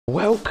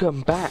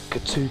Welcome back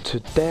to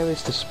There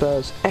is the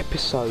Spurs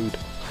episode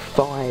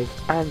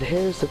 5, and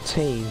here's the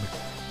team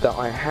that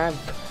I have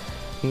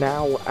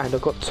now, and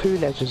I've got two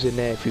legends in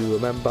there if you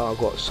remember. I've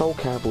got Sol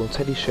Campbell and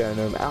Teddy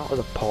Sheringham out of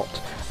the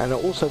pot, and I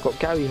also got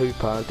Gary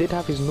Hooper. I did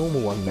have his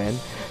normal one then,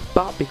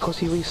 but because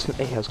he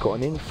recently has got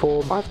an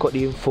inform, I've got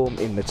the inform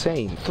in the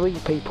team. Three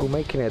people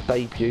making their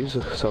debuts,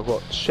 so I've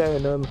got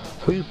Sheringham,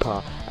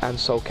 Hooper and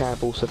Sol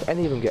Campbell, so if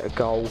any of them get a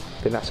goal,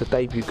 then that's a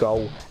debut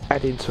goal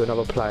adding to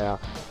another player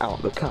out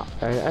of the cup.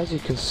 And as you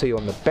can see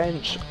on the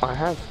bench, I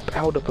have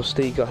held up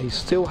Postiga. He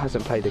still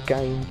hasn't played a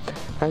game.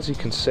 As you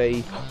can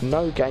see,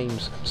 no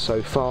games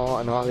so far,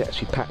 and I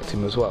actually packed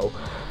him as well.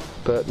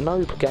 But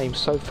no games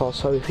so far,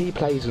 so if he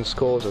plays and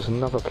scores, there's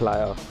another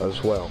player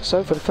as well.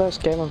 So for the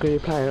first game, I'm going to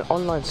be playing an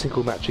online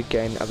single match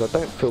again, as I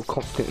don't feel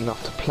confident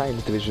enough to play in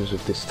the divisions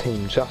with this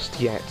team just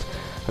yet,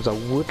 as I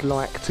would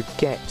like to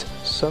get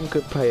some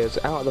good players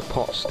out of the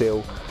pot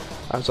still,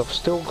 as I've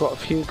still got a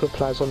few good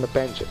players on the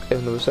bench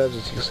in the reserves.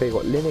 As you can see, I've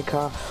got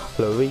Lineker,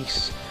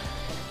 Lloris,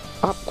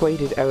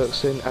 upgraded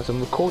Ericsson, as I'm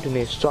recording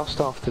this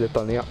just after they've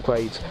done the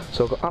upgrades.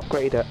 So I've got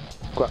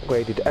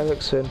upgraded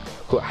Ericsson,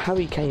 got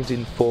Harry Kane's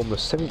in form, the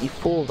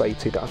 74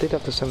 rated. I did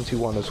have the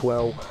 71 as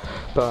well,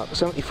 but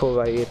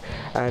 74 rated,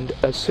 and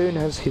as soon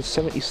as his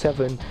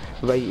 77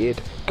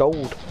 rated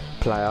gold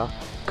player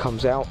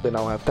comes out, then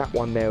I'll have that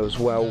one there as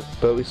well.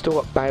 But we've still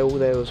got Bale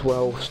there as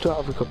well, still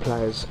other good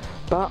players.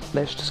 But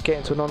let's just get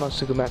into an online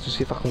single match and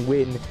see if I can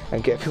win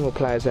and get a few more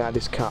players out of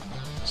this cup.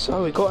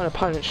 So we got an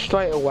opponent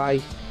straight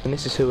away, and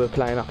this is who we're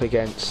playing up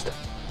against.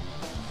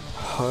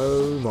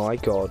 Oh my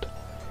god.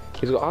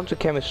 He's got 100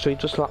 chemistry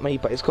just like me,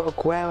 but he's got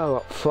Aguero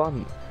up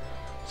front.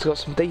 He's got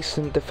some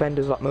decent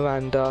defenders like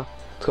Miranda.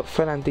 He's got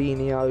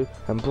Fernandinho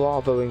and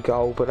Barber in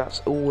goal, but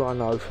that's all I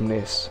know from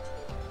this.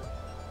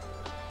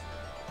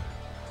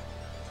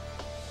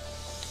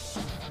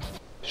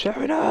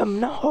 Sheringham,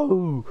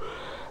 no!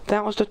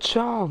 That was the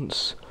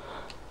chance.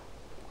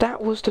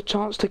 That was the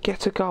chance to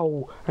get a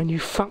goal, and you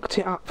fucked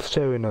it up,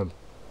 Sheringham.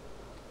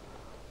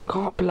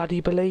 Can't bloody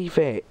believe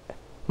it.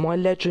 My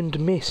legend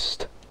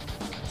missed.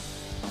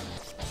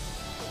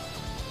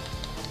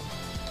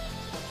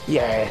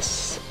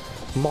 Yes!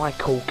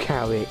 Michael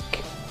Carrick.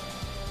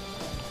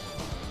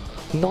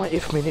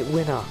 90th minute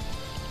winner.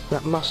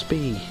 That must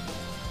be.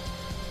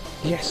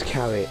 Yes,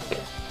 Carrick.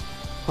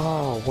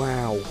 Oh,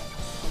 wow.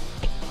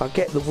 I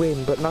get the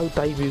win, but no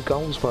debut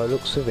goals by the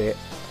looks of it.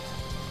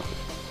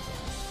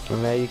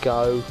 And there you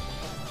go.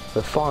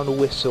 The final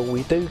whistle.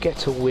 We do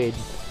get a win,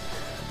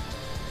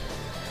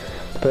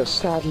 but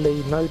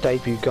sadly no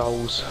debut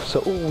goals,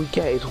 so all we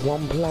get is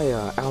one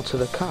player out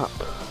of the cup.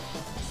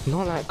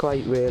 Not that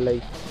great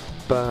really,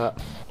 but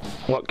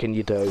what can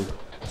you do?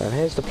 And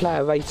here's the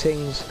player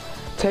ratings.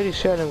 Teddy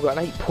Sheringham got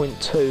an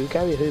 8.2,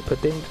 Gary Hooper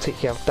didn't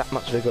particularly have that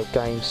much of a good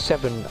game,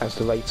 7 as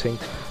the rating,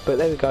 but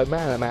there we go,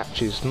 man of the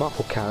match is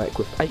Michael Carrick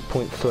with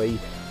 8.3,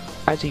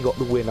 as he got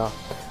the winner,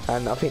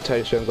 and I think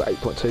Teddy Sheringham got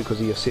 8.2 because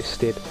he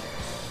assisted.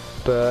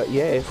 But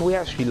yeah, if we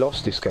actually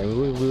lost this game,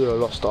 we would have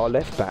lost our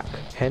left back,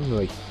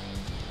 Henry.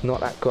 Not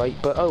that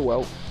great, but oh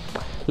well.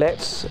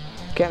 Let's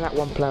get that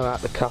one player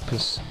out of the cup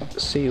and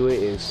see who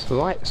it is.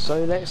 Right,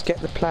 so let's get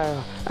the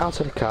player out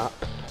of the cup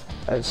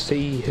and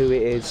see who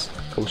it is.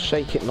 We'll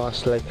shake it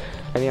nicely.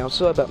 And yeah, I'm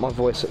sorry about my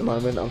voice at the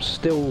moment. I'm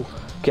still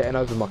getting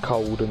over my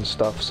cold and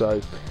stuff, so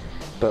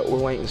but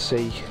we'll wait and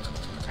see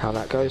how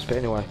that goes. But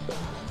anyway,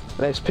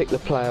 let's pick the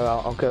player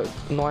out. I'll go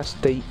nice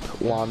deep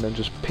one and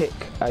just pick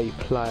a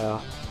player.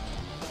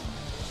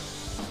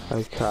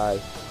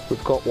 Okay,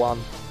 we've got one.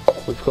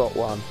 We've got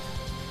one.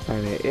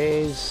 And it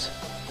is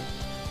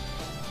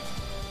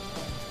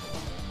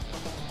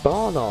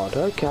Barnard.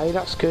 Okay,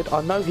 that's good.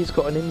 I know he's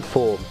got an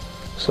inform,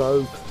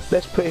 so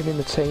let's put him in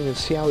the team and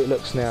see how it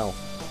looks now.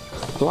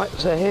 Right,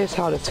 so here's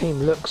how the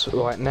team looks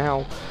right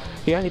now.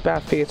 The only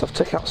bad thing is I've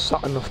took out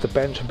Sutton off the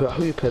bench and put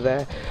Hooper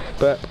there,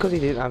 but because he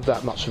didn't have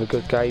that much of a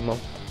good game, I'll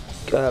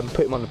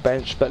put him on the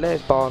bench. But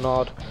there's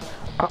Barnard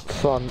up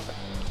front,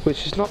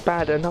 which is not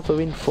bad,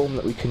 another inform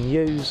that we can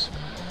use.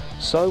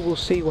 So we'll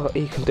see what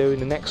he can do in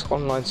the next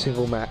online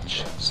single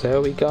match. So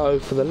here we go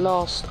for the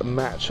last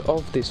match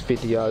of this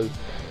video.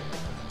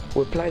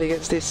 We're playing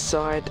against this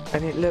side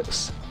and it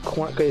looks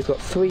quite good. He's got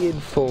 3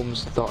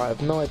 informs that I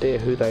have no idea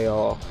who they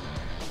are,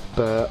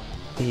 but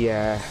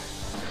yeah,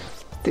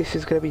 this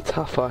is going to be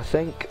tough, I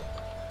think.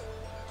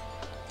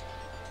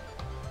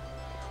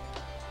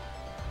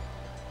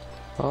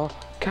 Oh,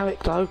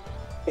 Carrick though,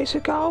 it's a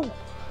goal.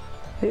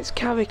 It's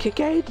Carrick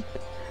again.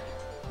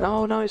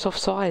 Oh no, it's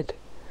offside.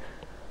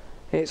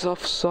 It's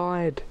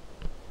offside.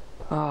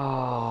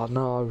 Oh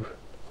no.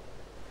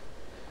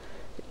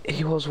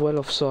 He was well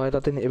offside, I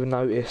didn't even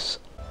notice.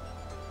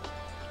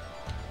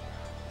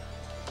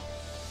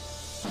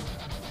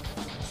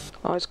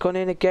 Oh, it's gone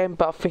in again,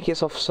 but I think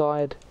it's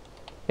offside.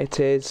 It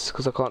is,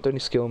 because I can't do any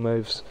skill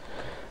moves.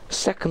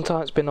 Second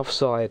time it's been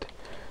offside,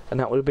 and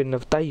that would have been the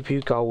debut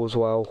goal as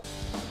well.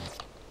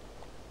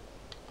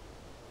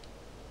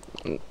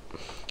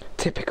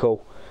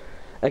 Typical.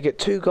 I get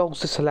 2 goals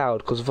disallowed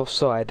because of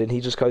offside, and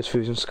he just goes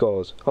through and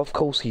scores. Of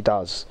course he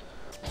does.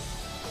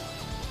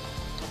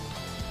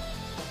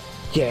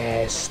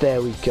 Yes,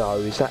 there we go.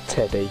 Is that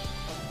Teddy?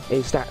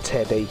 Is that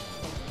Teddy?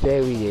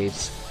 There he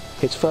is.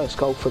 His first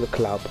goal for the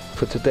club,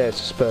 for today's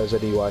Spurs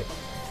anyway.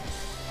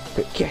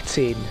 But get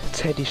in,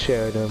 Teddy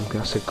Sheringham.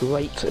 That's a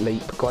great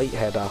leap, great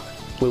header.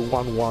 We're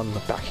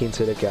 1-1 back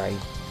into the game.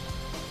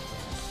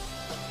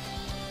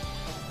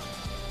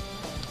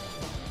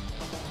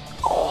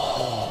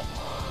 Oh,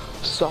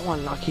 so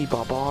unlucky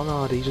by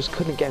Barnard. He just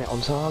couldn't get it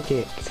on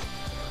target.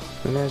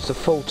 And there's the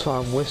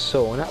full-time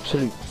whistle. An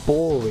absolute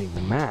boring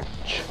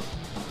match.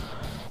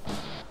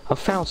 I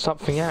found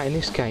something out in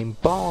this game.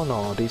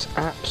 Barnard is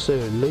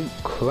absolute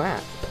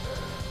crap.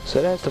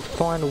 So there's the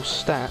final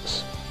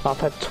stats.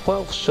 I've had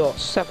 12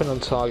 shots, 7 on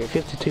target,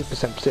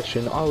 52%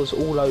 possession. I was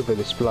all over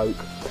this bloke.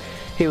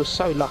 He was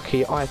so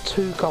lucky. I had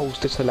 2 goals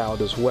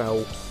disallowed as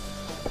well.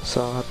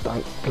 So I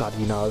don't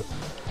bloody know.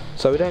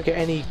 So we don't get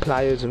any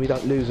players and we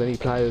don't lose any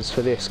players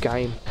for this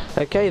game.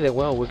 Okay then,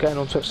 well, we're going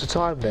on to extra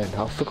time then.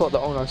 I forgot that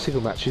online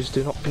single matches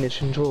do not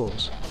finish in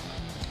draws.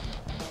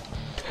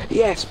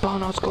 Yes,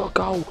 Barnard's got a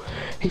goal.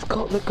 He's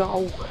got the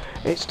goal.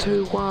 It's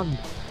 2-1.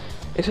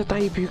 It's a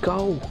debut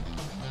goal.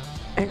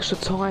 Extra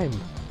time.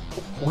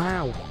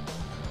 Wow.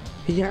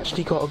 He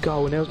actually got a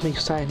goal, and there was me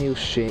saying he was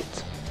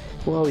shit.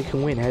 Well, he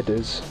can win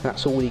headers.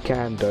 That's all he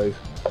can do.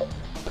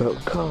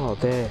 But God,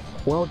 there.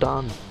 Well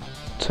done.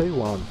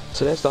 2-1.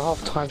 So there's the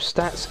half-time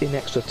stats in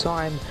extra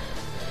time.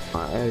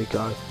 Right, there we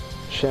go.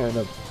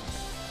 Sheringham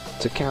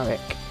to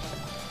Carrick.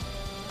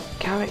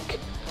 Carrick.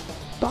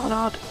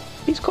 Barnard.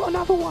 He's got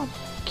another one.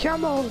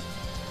 Come on.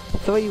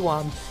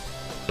 3-1.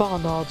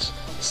 Barnard's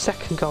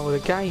second goal of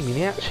the game, and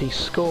he actually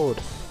scored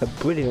a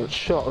brilliant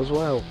shot as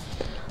well.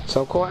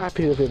 So I'm quite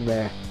happy with him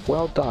there.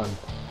 Well done.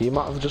 You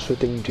might have just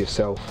redeemed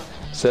yourself.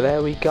 So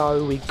there we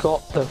go. We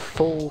got the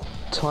full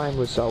time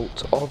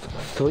result of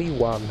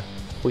 3-1.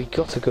 We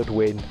got a good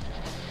win.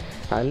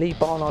 And Lee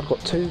Barnard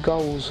got 2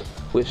 goals,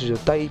 which is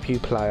a debut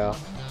player.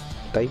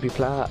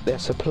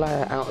 That's a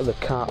player out of the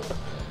cup.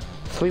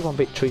 3-1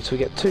 victory, so we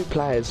get 2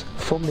 players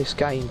from this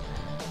game.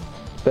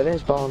 But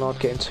there's Barnard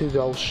getting 2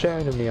 goals,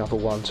 Sheringham the other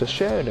one. So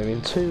Sheringham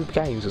in 2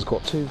 games has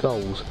got 2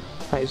 goals.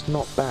 That is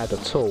not bad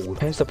at all.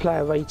 Here's the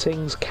player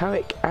ratings.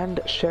 Carrick and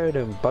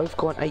Sheringham both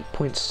got an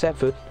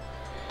 8.7,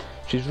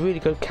 which is really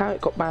good.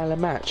 Carrick got man of the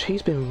match.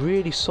 He's been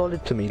really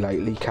solid to me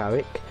lately,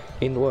 Carrick,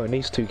 in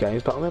these 2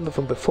 games. But I remember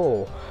from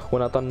before,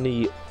 when I've done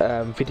the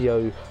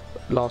video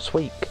last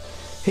week,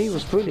 he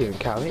was brilliant,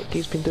 Carrick.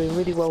 He's been doing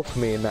really well for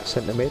me in that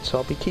centre mid, so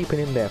I'll be keeping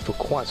him there for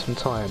quite some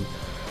time.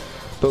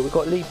 But we've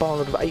got Lee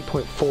Barnard with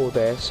 8.4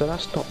 there, so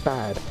that's not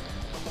bad.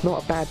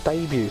 Not a bad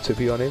debut, to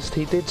be honest.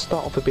 He did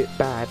start off a bit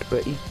bad,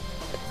 but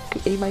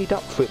he made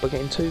up for it by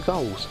getting 2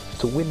 goals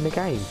to win the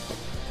game.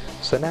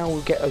 So now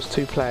we'll get those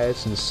 2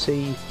 players and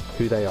see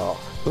who they are.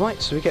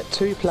 Right, so we get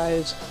 2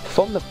 players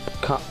from the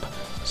cup.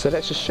 So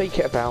let's just shake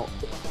it about.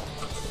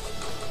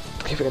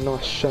 Give it a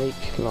nice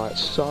shake, like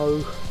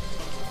so.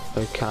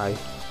 Okay,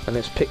 and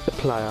let's pick the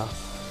player.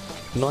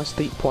 Nice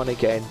deep one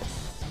again.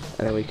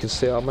 And then we can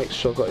see, I'll make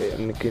sure I got it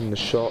in the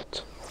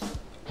shot.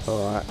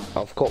 Alright,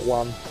 I've got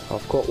one.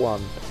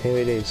 Here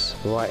it is,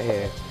 right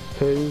here.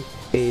 Who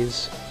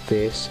is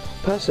this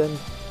person?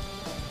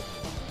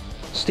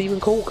 Stephen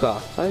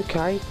Corker.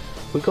 Okay,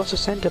 we got a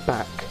centre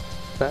back.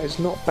 That is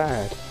not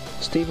bad.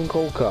 Stephen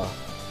Corker.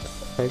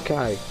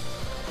 Okay,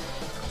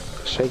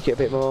 shake it a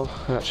bit more.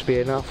 That should be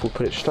enough. We'll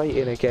put it straight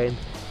in again.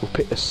 We'll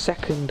pick the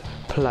second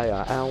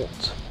player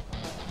out.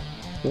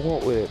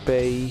 What will it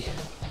be?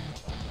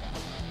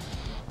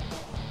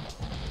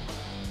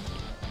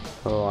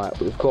 Alright,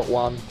 we've got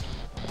one.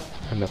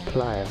 And the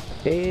player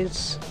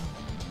is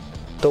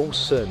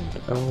Dawson.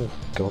 Oh,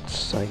 God's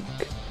sake.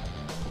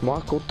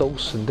 Michael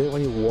Dawson, didn't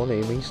really want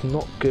him. He's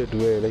not good,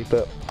 really.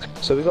 But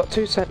so we've got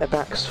 2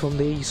 centre-backs from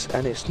these,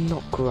 and it's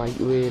not great,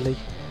 really.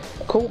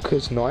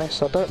 Corker's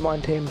nice. I don't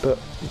mind him, but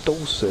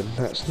Dawson,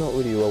 that's not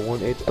really what I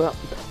wanted. But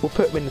we'll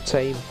put him in the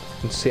team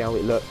and see how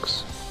it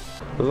looks.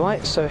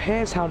 Right, so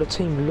here's how the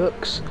team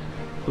looks.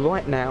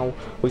 Right now,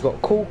 we've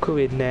got Corker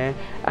in there,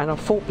 and I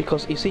thought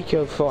because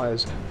Ezekiel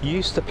Friars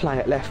used to play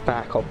at left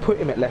back, I'll put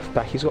him at left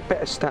back. He's got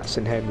better stats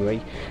than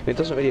Henry, and it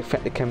doesn't really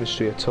affect the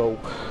chemistry at all.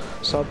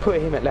 So I'll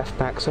put him at left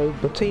back, so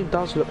the team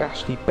does look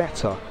actually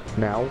better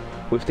now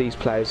with these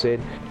players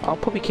in. I'll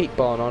probably keep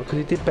Barnard because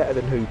he did better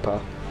than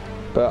Hooper,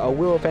 but I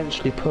will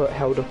eventually put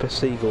Held Up a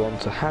Seagull on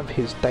to have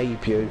his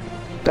debut.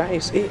 That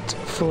is it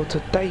for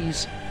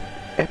today's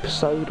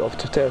episode of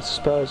today's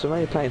Spurs. I'm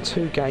only playing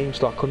 2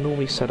 games like I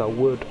normally said I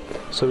would.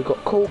 So we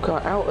got Corker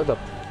out of the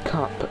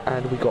cup,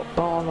 and we got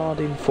Barnard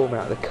in form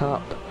out of the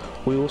cup.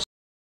 We also